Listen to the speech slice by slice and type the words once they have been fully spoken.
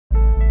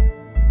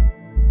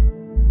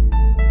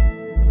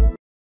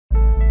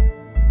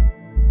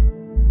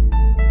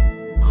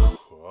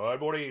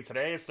morning.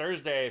 Today is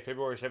Thursday,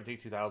 February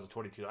 17th,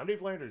 2022. I'm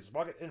Dave Landry. This is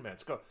Market in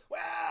Minutes. Go.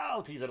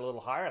 Well, P's at a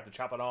little higher after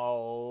chopping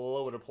all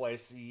over the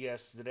place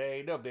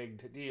yesterday. No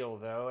big deal,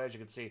 though. As you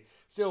can see,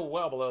 still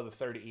well below the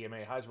 30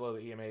 EMA. Highs below the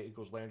EMA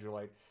equals Landry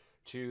light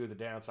to the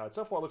downside.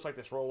 So far, it looks like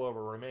this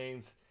rollover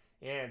remains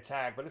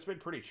intact, but it's been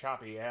pretty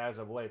choppy as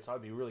of late, so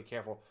I'd be really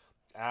careful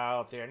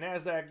out there.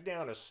 NASDAQ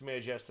down a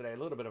smidge yesterday. A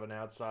little bit of an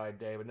outside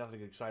day, but nothing to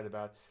get excited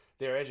about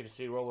there. As you can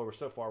see, rollover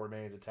so far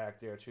remains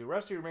intact there too.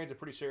 Rusty remains a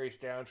pretty serious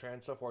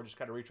downtrend so far, just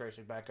kind of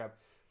retracing back up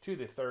to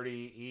the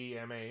 30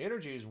 EMA.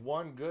 Energy is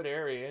one good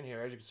area in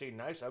here. As you can see,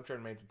 nice uptrend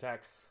remains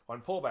intact. On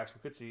pullbacks,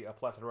 we could see a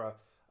plethora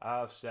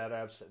of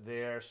setups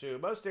there. So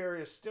most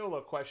areas still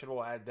look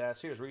questionable at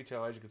best. Here's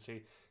retail, as you can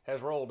see,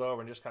 has rolled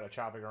over and just kind of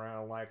chopping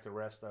around like the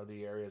rest of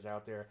the areas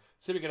out there.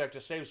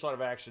 Semiconductor, same sort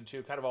of action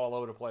too, kind of all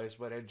over the place,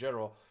 but in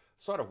general,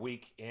 sort of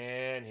weak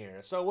in here.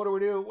 So what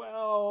do?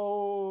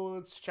 Well,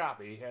 it's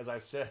choppy, as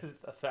I've said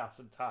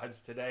 1,000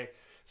 times today.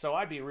 So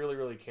I'd be really,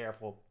 really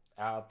careful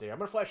out there. I'm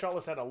going to flesh all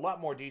this out in a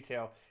lot more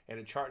detail in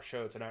a chart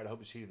show tonight. I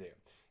hope to see you there.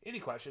 Any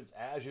questions,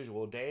 as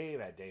usual, Dave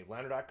at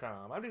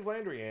DaveLandry.com. I'm Dave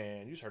Landry,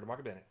 and you just heard the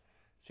Market Minute.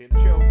 See you at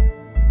the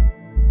show.